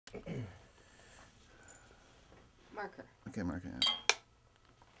Marker. Okay, marker. Yeah.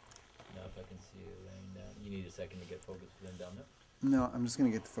 Now if I can see you laying down. You need a second to get focused laying down there? No, I'm just gonna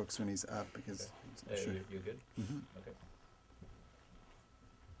get the focus when he's up because. Okay. Sure. You're good? Mm-hmm. Okay.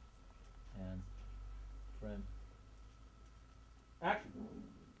 Hands. Frame. Action.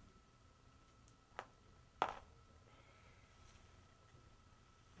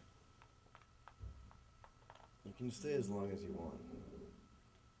 You can stay as long as you want.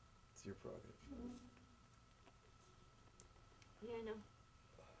 It's your prerogative. Yeah, I know.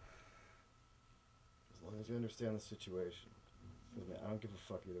 As long as you understand the situation. Because I don't give a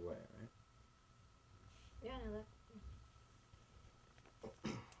fuck either way, right? Yeah, I know that.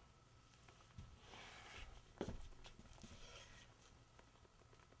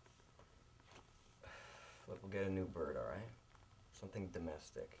 Look, we'll get a new bird, alright? Something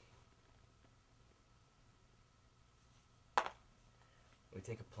domestic. We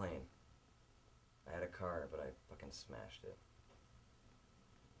take a plane. I had a car, but I fucking smashed it.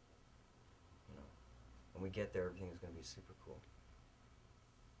 You know, when we get there, everything is gonna be super cool.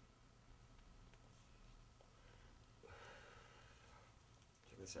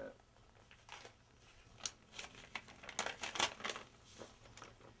 Check this out.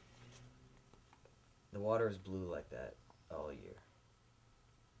 The water is blue like that all year.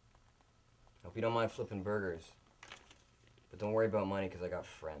 Hope you don't mind flipping burgers. But don't worry about money, because I got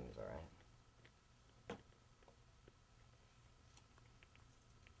friends, alright?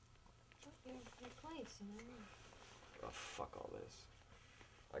 Your place, you know? Oh, fuck all this.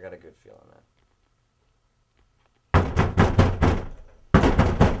 I got a good feel on that.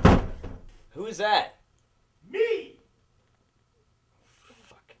 Who's that? Me!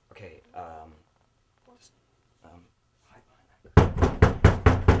 Fuck. Okay, just, hide behind that.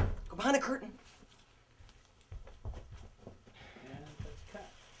 Go behind the curtain. And that's cut.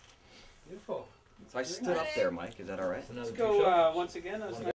 Beautiful. So I stood up there, Mike. Is that all right? Let's go once again.